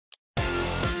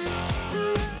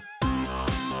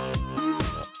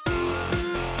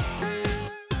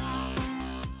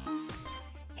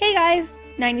guys,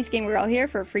 90s Game Girl here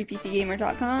for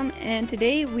FreePCGamers.com, and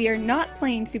today we are not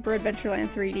playing Super Adventureland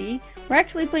 3D. We're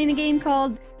actually playing a game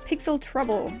called Pixel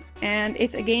Trouble, and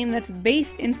it's a game that's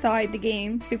based inside the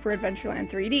game Super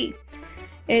Adventureland 3D.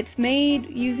 It's made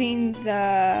using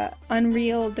the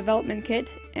Unreal Development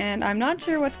Kit, and I'm not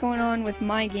sure what's going on with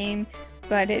my game,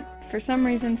 but it for some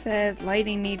reason says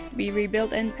lighting needs to be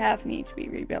rebuilt and path needs to be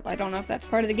rebuilt. I don't know if that's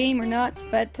part of the game or not,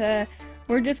 but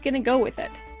we're just gonna go with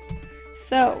it.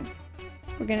 So,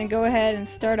 we're gonna go ahead and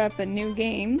start up a new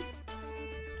game,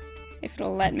 if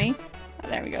it'll let me. Oh,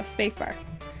 there we go, spacebar.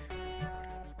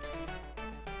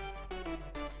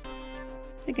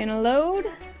 Is it gonna load?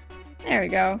 There we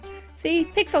go. See,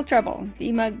 Pixel Trouble,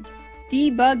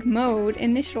 debug mode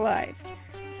initialized.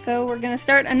 So we're gonna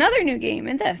start another new game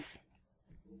in this.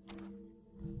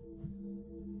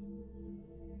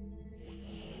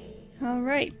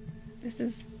 Alright, this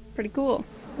is pretty cool.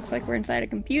 Looks like we're inside a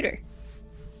computer.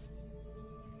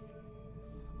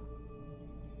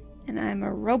 And I'm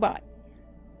a robot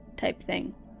type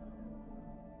thing.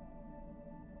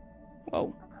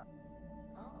 Whoa.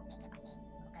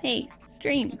 Hey,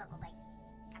 stream.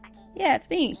 Yeah, it's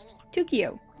me,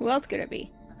 Tukio. Who else could it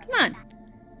be? Come on.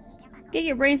 Get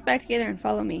your brains back together and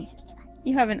follow me.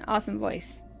 You have an awesome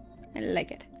voice. I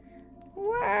like it.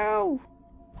 Wow.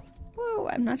 Whoa,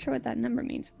 I'm not sure what that number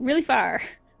means. Really far.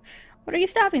 What are you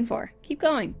stopping for? Keep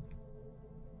going.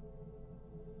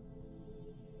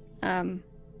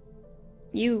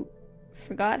 You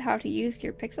forgot how to use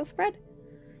your pixel spread?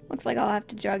 Looks like I'll have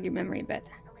to jog your memory a bit.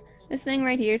 This thing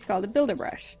right here is called a builder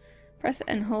brush. Press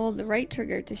and hold the right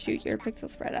trigger to shoot your pixel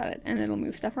spread at it, and it'll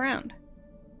move stuff around.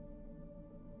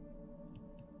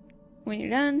 When you're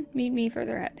done, meet me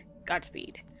further ahead.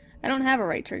 Godspeed. I don't have a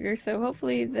right trigger, so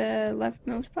hopefully the left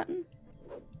mouse button?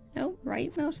 No,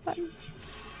 right mouse button?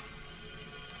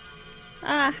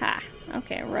 Aha!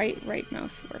 Okay, right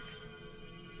mouse works.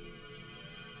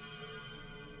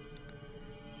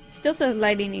 Still says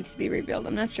lighting needs to be rebuilt.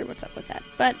 I'm not sure what's up with that,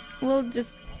 but we'll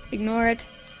just ignore it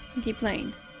and keep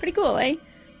playing. Pretty cool, eh?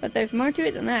 But there's more to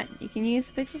it than that. You can use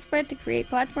the pixel spread to create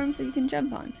platforms that you can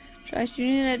jump on. Try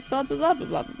shooting it at blah blah blah blah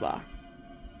blah blah blah.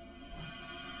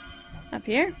 Up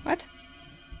here? What?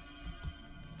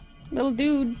 Little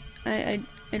dude. I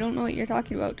don't know what you're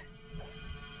talking about.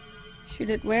 Shoot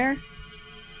it where?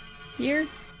 Here?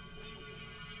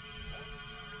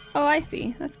 Oh, I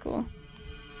see. That's cool.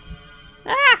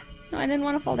 Ah! No, I didn't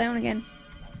want to fall down again.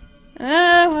 Oh,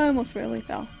 I almost really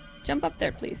fell. Jump up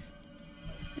there, please.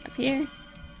 Up here.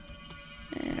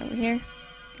 And over here.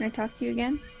 Can I talk to you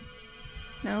again?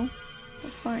 No?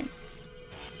 That's fine.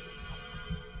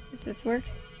 Does this work?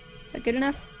 Is that good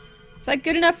enough? Is that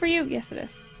good enough for you? Yes, it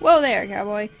is. Whoa there,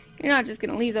 cowboy. You're not just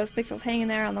gonna leave those pixels hanging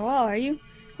there on the wall, are you?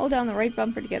 Hold down the right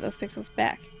bumper to get those pixels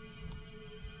back.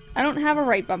 I don't have a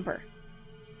right bumper.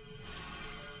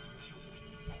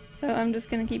 So I'm just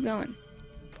gonna keep going.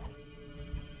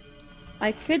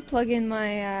 I could plug in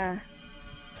my,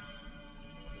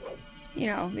 you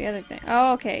know, the other thing.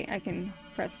 Oh, okay. I can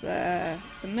press the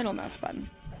middle mouse button.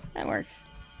 That works.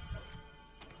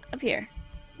 Up here.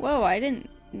 Whoa, I didn't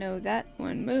know that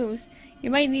one moves.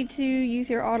 You might need to use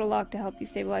your auto lock to help you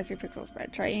stabilize your pixel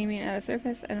spread. Try aiming at a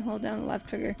surface and hold down the left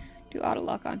trigger to auto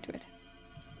lock onto it.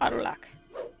 Auto lock.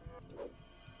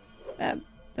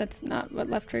 That's not what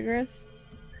left trigger is.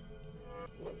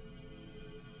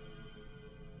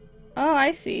 Oh,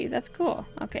 I see. That's cool.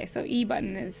 Okay, so E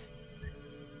button is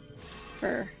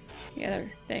for the other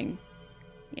thing.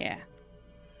 Yeah.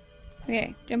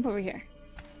 Okay, jump over here.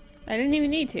 I didn't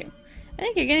even need to. I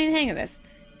think you're getting the hang of this.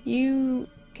 You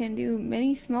can do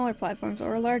many smaller platforms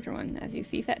or a larger one as you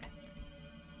see fit.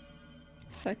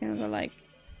 So I can go like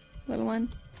little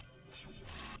one.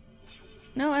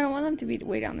 No, I don't want them to be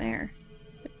way down there.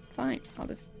 But fine, I'll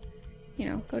just, you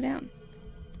know, go down.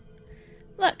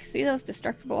 Look, see those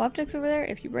destructible objects over there?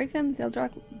 If you break them, they'll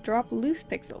drop loose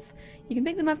pixels. You can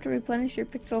pick them up to replenish your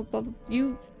pixel blah, blah.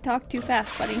 You talk too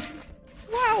fast, buddy.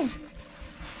 Wow!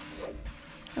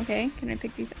 Okay, can I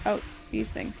pick these out? These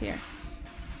things here.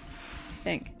 I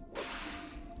think.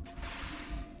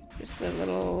 Just the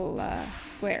little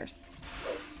squares.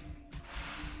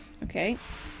 Okay.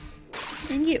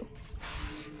 And you.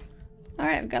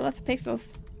 Alright, I've got lots of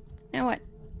pixels. Now what?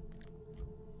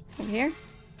 Over here?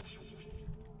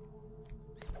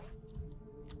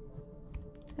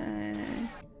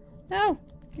 No!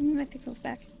 Give me my pixels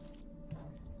back.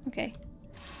 Okay.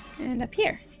 And up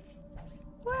here.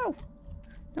 Whoa!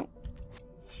 No.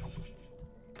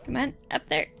 Come on, up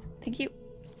there. Thank you.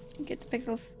 Get the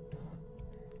pixels.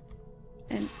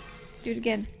 And do it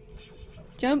again.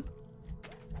 Jump.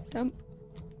 Jump.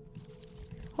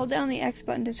 Hold down the X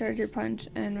button to charge your punch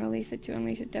and release it to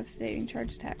unleash a devastating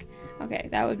charge attack. Okay,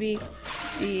 that would be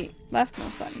the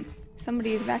leftmost button.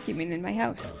 Somebody is vacuuming in my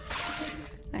house.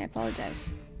 I apologize.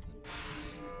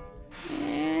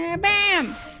 And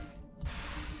bam!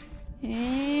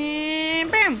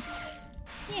 And bam!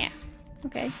 Yeah,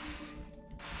 okay.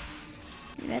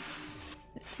 Do that.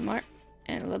 Some more.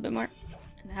 And a little bit more.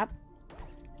 And hop.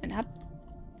 And hop.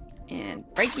 And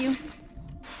break you.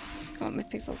 I want my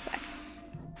pixels back.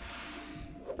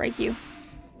 Break you.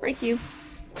 Break you.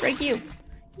 Break you.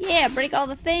 Yeah, break all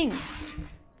the things.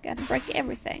 Gotta break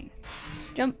everything.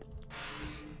 Jump.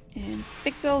 And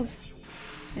pixels.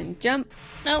 And jump.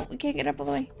 No, we can't get up all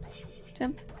the way.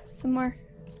 Jump. Some more.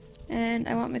 And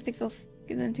I want my pixels.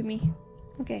 Give them to me.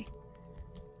 Okay.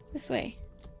 This way.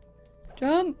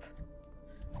 Jump.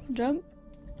 Jump.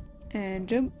 And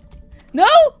jump. No!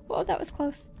 Oh, that was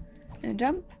close. And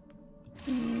jump.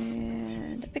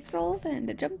 And the pixels and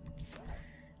the jumps.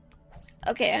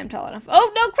 Okay, I'm tall enough.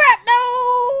 Oh, no, crap!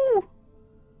 No!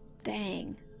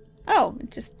 Dang. Oh,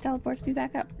 it just teleports me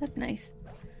back up. That's nice.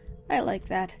 I like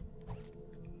that.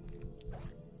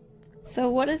 So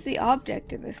what is the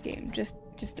object of this game? Just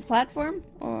a platform?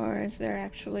 Or is there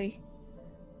actually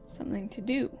something to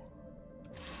do?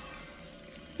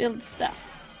 Build stuff.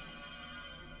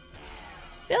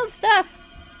 Build stuff!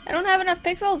 I don't have enough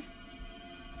pixels!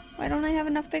 Why don't I have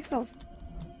enough pixels?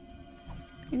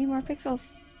 I need more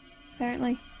pixels.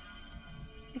 Apparently.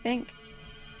 I think.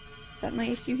 Is that my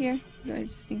issue here? Or do I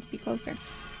just need to be closer?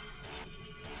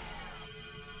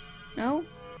 No?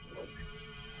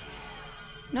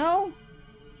 No?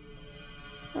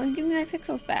 Well, then give me my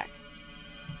pixels back.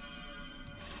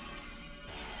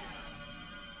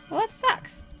 Well, that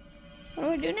sucks. What do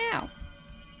I do now?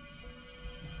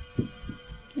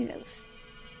 Give me those.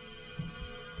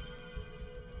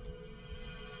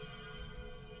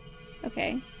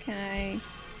 Okay, can I...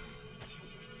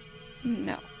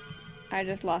 No. I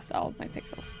just lost all of my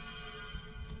pixels.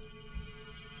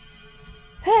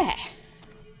 Hey!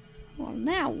 Well,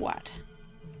 now what?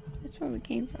 That's where we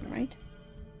came from, right?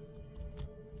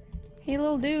 Hey,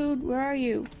 little dude, where are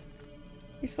you?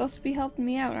 You're supposed to be helping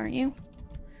me out, aren't you?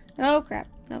 Oh, crap.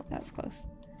 No, that was close.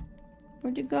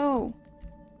 Where'd you go?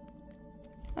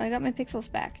 Oh, I got my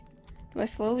pixels back. Do I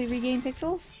slowly regain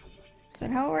pixels? Is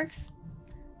that how it works?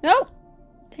 No!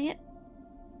 Dang it.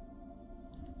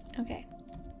 Okay.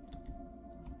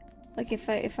 Like if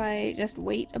I just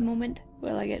wait a moment,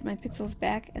 will I get my pixels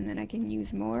back and then I can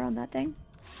use more on that thing?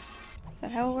 Is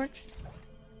that how it works?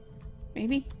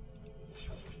 Maybe?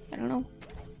 I don't know.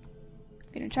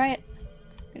 I'm gonna try it.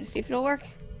 I'm gonna see if it'll work.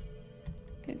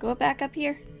 Gonna go back up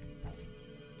here.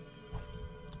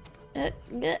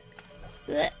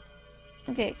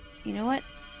 Okay, you know what?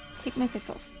 Take my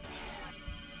pixels.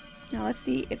 Now let's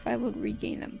see if I will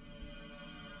regain them.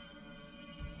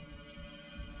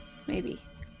 Maybe.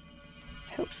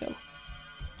 I hope so.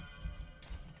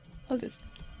 I'll just...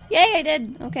 Yay, I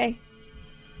did! Okay.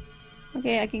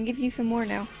 Okay, I can give you some more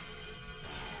now.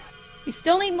 You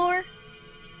still need more?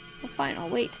 Well, fine, I'll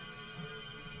wait.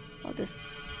 I'll just...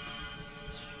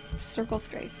 Circle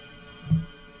strafe.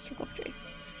 Circle strafe.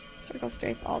 Circle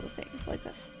strafe all the things, like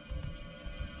this.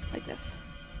 Like this.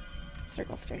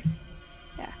 Circle strafe.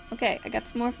 Yeah, okay, I got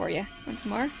some more for you. Want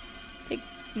some more? Take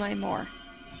my more.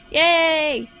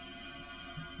 Yay!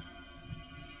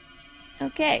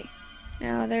 Okay,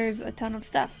 now there's a ton of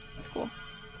stuff. That's cool.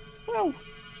 Whoa!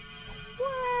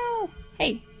 Wow!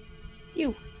 Hey, you.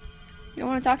 You don't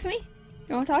want to talk to me? You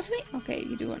don't want to talk to me? Okay,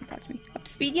 you do want to talk to me. Up to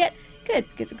speed yet? Good,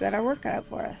 because we got our work cut out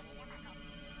for us.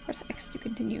 Press X to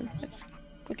continue. That's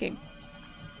clicking.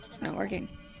 It's not working.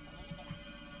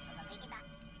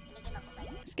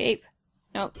 Escape.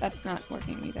 No, that's not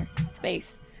working either.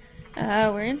 Space.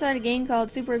 We're inside a game called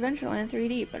Super Adventureland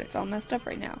 3D, but it's all messed up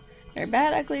right now. There are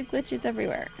bad, ugly glitches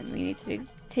everywhere, and we need to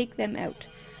take them out.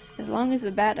 As long as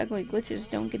the bad, ugly glitches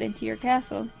don't get into your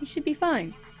castle, you should be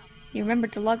fine. You remember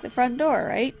to lock the front door,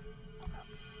 right?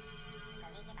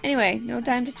 Anyway, no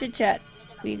time to chit-chat.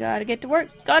 We gotta get to work.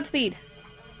 Godspeed!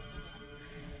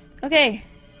 Okay.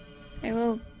 I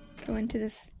will go into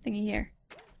this thingy here.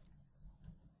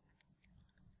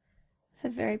 It's a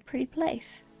very pretty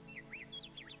place.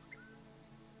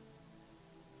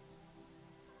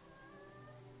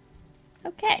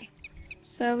 Okay.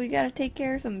 So we gotta take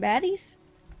care of some baddies?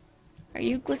 Are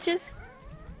you glitches?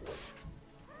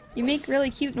 You make really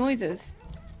cute noises.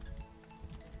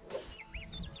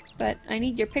 But I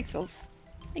need your pixels.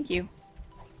 Thank you.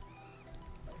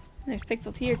 There's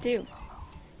pixels here too.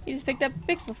 You just picked up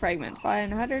a pixel fragment.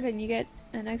 500 and you get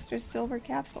an extra silver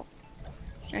capsule.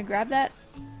 Can I grab that?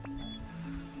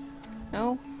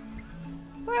 No?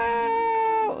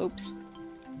 Whoa! Oops.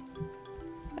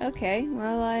 Okay,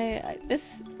 well,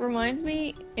 this reminds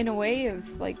me, in a way,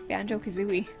 of, like,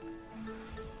 Banjo-Kazooie.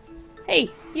 Hey,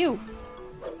 you!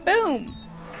 Boom!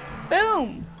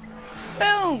 Boom!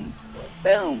 Boom!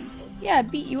 Boom! Yeah, I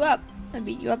beat you up. I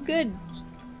beat you up good.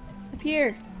 Up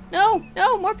here. No!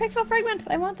 No! More pixel fragments!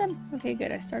 I want them! Okay,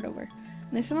 good. I start over.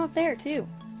 And there's some up there, too.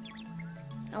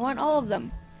 I want all of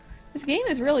them. This game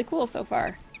is really cool so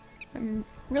far. I'm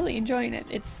really enjoying it.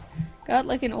 It's got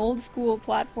like an old school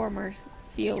platformer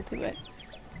feel to it.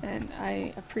 And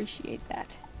I appreciate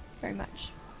that very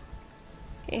much.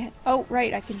 Okay. Oh,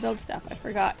 right. I can build stuff. I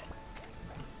forgot.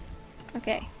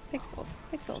 Okay. Pixels.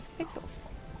 Pixels. Pixels.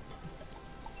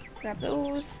 Grab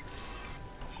those.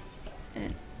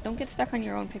 And don't get stuck on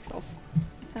your own pixels.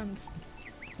 It sounds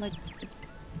like,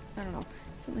 I don't know,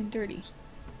 something dirty.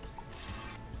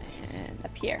 And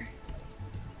up here.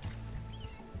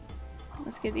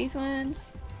 Let's get these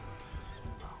ones.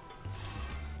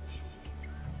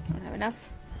 Don't have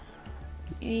enough.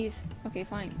 Give me these. Okay,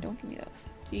 fine. Don't give me those.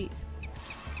 Jeez.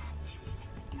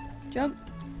 Jump.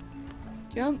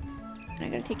 Jump. And I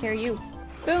gotta take care of you.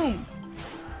 Boom!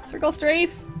 Circle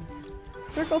strafe!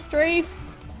 Circle strafe!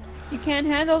 You can't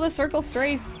handle the circle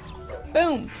strafe.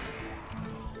 Boom!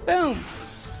 Boom!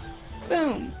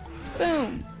 Boom!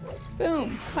 Boom!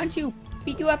 Boom! Punch you!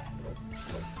 Beat you up!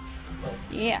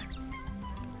 Yeah.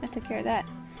 I took care of that.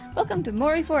 Welcome to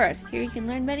Mori Forest. Here you can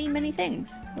learn many, many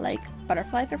things. Like,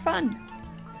 butterflies are fun.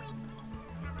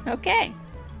 Okay.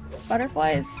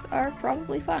 Butterflies are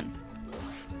probably fun.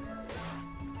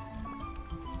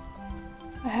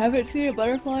 I haven't seen a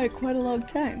butterfly in quite a long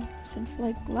time. Since,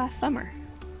 like, last summer.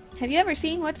 Have you ever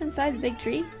seen what's inside the big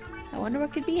tree? I wonder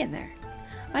what could be in there.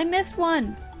 I missed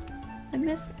one!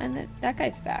 and that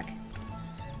guy's back.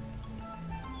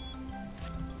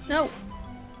 No!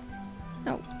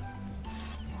 No.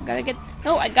 I gotta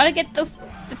get the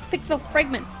pixel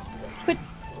fragment! Quit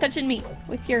touching me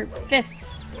with your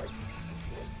fists.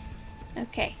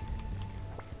 Okay.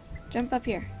 Jump up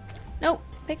here. No!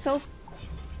 Pixels!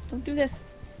 Don't do this.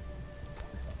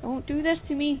 Don't do this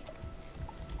to me.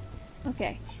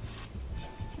 Okay.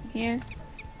 Here.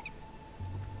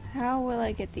 How will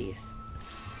I get these?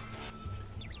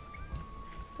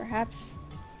 Perhaps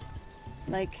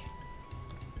like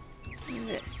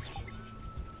this.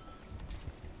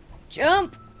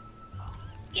 Jump!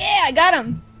 Yeah, I got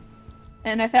them!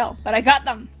 And I fell, but I got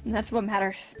them! And that's what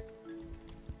matters.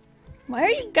 Why are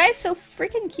you guys so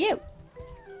freaking cute?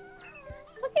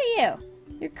 Look at you!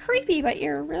 You're creepy, but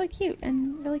you're really cute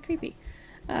and really creepy.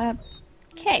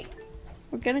 Okay.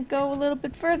 We're gonna go a little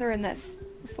bit further in this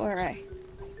before I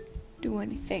do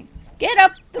anything. Get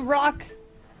up the rock!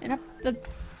 And up the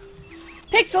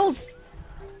pixels!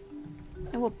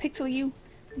 I will pixel you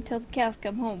until the cows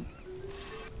come home.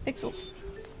 Pixels.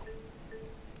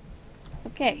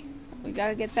 Okay. We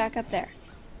gotta get back up there.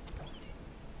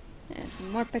 And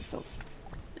some more pixels.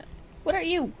 What are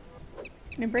you?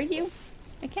 Can I break you?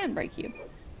 I can break you.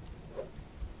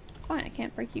 Fine, I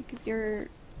can't break you because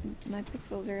my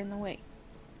pixels are in the way.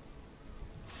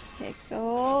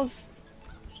 Pixels!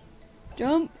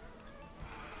 Jump!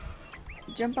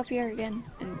 Jump up here again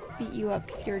and beat you up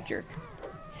because you're a jerk.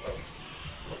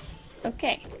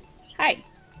 Okay. Hi!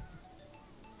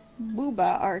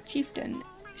 Booba, our chieftain,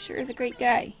 sure is a great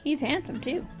guy. He's handsome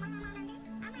too.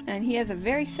 And he has a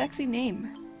very sexy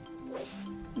name.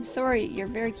 I'm sorry, you're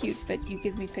very cute, but you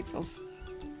give me pixels.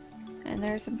 And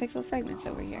there are some pixel fragments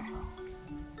over here.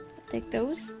 I'll take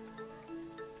those.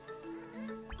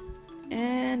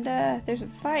 And there's a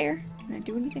fire. Can I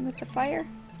do anything with the fire?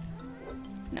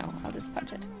 No, I'll just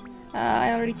punch it.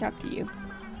 I already talked to you.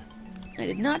 I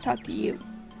did not talk to you.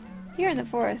 Here in the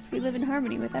forest, we live in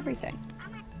harmony with everything.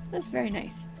 That's very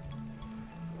nice.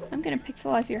 I'm gonna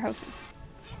pixelize your houses.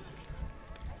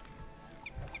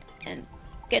 And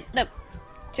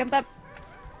jump up,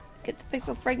 get the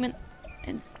pixel fragment,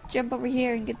 and jump over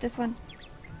here and get this one.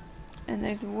 And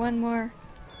there's one more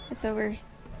that's over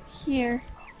here.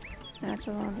 That's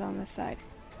the ones on this side.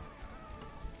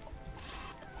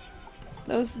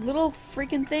 Those little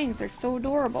freaking things are so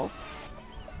adorable.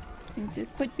 And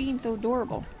just quit being so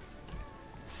adorable.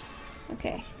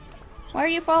 Okay. Why are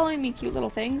you following me, cute little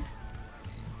things?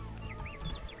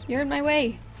 You're in my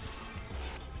way.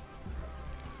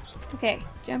 Okay,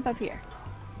 jump up here.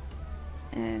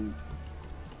 And...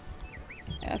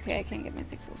 okay, I can't get my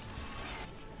pixels.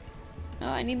 Oh,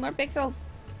 I need more pixels.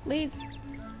 Please.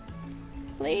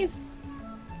 Please.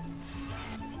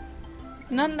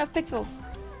 Not enough pixels.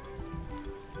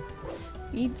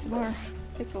 Need some more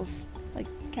pixels. Like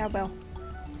cowbell.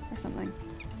 Or something.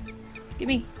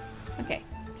 Gimme. Okay.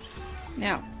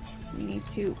 Now, we need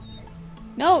to...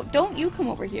 No, don't you come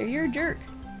over here. You're a jerk.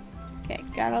 Okay,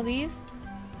 got all these.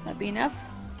 That'll be enough.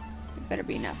 It better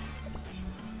be enough.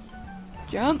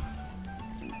 Jump.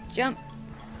 Jump.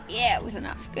 Yeah, it was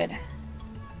enough. Good.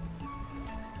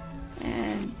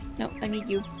 And... No, I need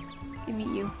you. Give me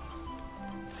you.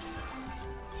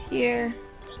 Here.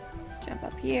 Jump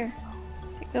up here.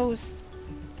 Take those.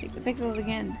 Take the pixels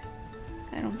again.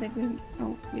 I don't think we...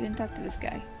 Oh, we didn't talk to this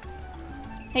guy.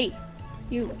 Hey,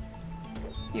 you.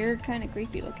 You're kind of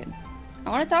creepy looking. I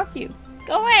want to talk to you.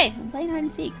 Go away! I'm playing hide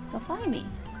and seek. Go find me.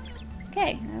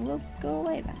 Okay, I will go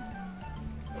away then.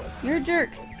 You're a jerk.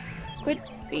 Quit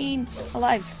being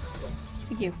alive.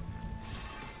 Thank you.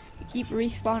 You keep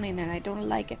respawning and I don't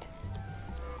like it.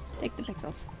 Take the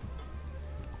pixels.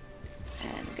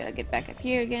 And gotta get back up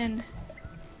here again.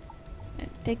 And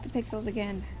take the pixels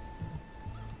again.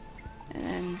 And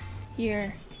then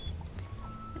here.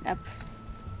 And up.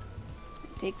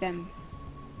 And take them.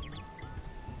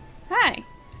 Hi!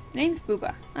 My name's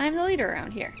Booba. I'm the leader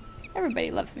around here. Everybody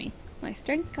loves me. My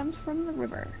strength comes from the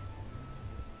river.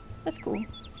 That's cool.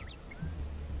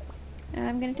 And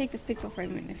I'm gonna take this pixel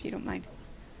fragment if you don't mind.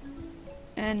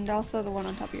 And also the one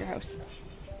on top of your house.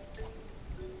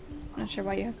 Not sure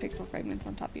why you have pixel fragments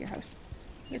on top of your house.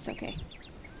 It's okay.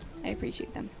 I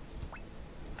appreciate them.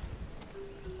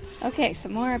 Okay,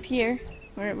 some more up here.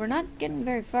 We're not getting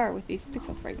very far with these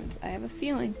pixel fragments. I have a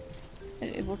feeling that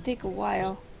it will take a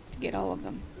while to get all of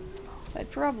them. So I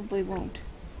probably won't.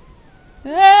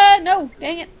 Ah, no!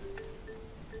 Dang it!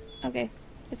 Okay,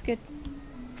 it's good.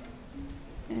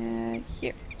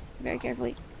 Here. Very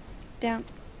carefully. Down.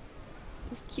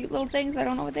 Those cute little things, I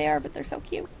don't know what they are, but they're so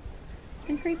cute.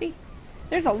 And creepy.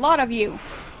 There's a lot of you!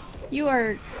 You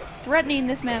are threatening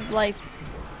this man's life.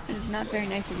 It is not very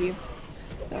nice of you.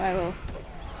 So I will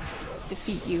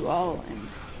defeat you all and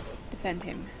defend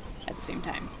him at the same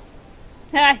time.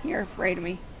 Ha! You're afraid of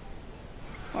me.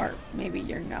 Or maybe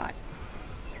you're not.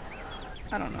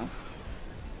 I don't know.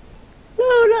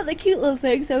 Oh, not the cute little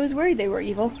things. I was worried they were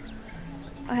evil.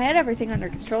 I had everything under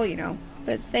control, you know.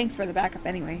 But thanks for the backup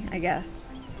anyway, I guess.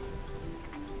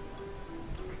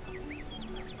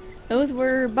 Those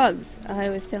were bugs I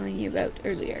was telling you about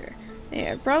earlier. They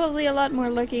are probably a lot more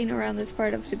lurking around this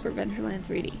part of Super Adventureland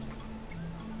 3D.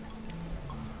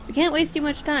 We can't waste too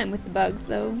much time with the bugs,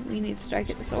 though. We need to strike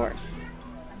at the source.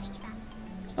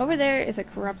 Over there is a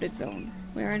corrupted zone,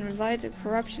 wherein resides a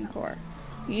corruption core.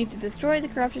 You need to destroy the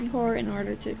corruption core in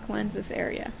order to cleanse this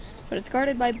area. But it's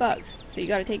guarded by bugs, so you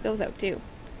gotta take those out too.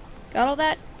 Got all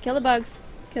that? Kill the bugs.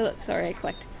 Kill it. Sorry, I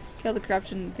clicked. Kill the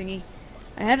corruption thingy.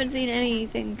 I haven't seen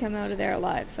anything come out of there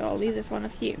alive, so I'll leave this one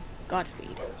up to you. Godspeed.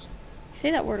 You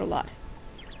say that word a lot.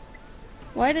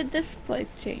 Why did this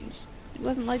place change? It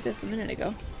wasn't like this a minute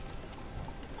ago.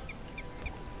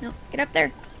 No, get up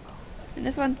there. And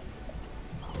this one.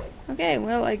 Okay,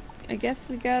 well, I guess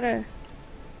we gotta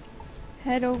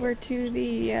head over to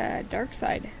the dark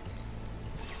side.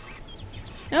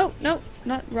 No, no,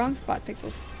 not wrong spot,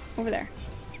 pixels. Over there.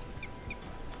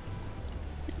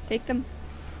 Take them.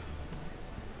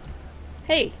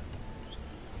 Hey!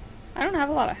 I don't have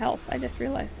a lot of health, I just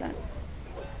realized that.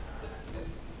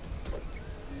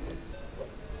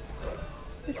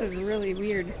 This is really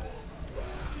weird.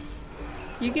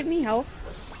 You give me health?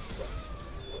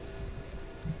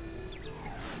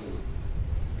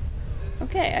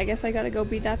 Okay, I guess I gotta go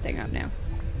beat that thing up now.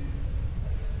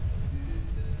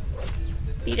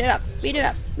 Beat it up, beat it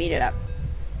up, beat it up,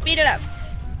 beat it up!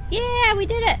 Yeah, we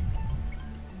did it!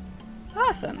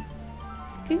 Awesome!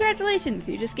 Congratulations,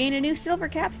 you just gained a new silver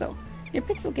capsule. Your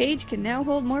pixel cage can now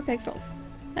hold more pixels.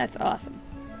 That's awesome.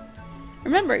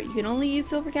 Remember, you can only use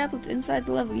silver capsules inside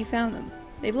the level you found them.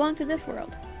 They belong to this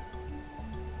world.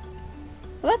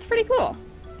 Well, that's pretty cool.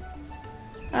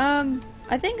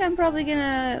 I think I'm probably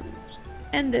gonna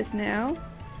end this now.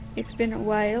 It's been a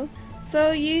while.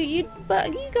 So you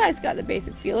guys got the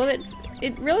basic feel of it.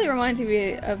 It really reminds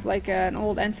me of like an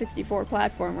old N64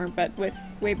 platformer, but with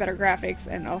way better graphics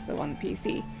and also on the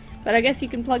PC. But I guess you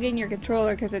can plug in your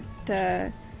controller because it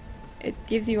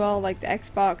gives you all like the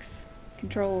Xbox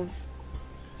controls.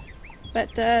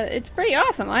 But it's pretty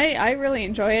awesome. I really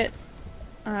enjoy it.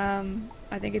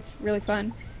 I think it's really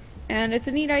fun. And it's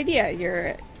a neat idea.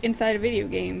 You're inside a video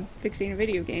game, fixing a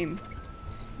video game,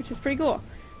 which is pretty cool.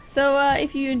 So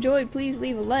if you enjoyed, please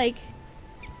leave a like.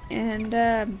 And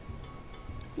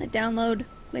the download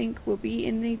link will be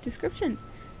in the description.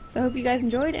 So I hope you guys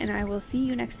enjoyed, and I will see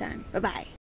you next time. Bye-bye.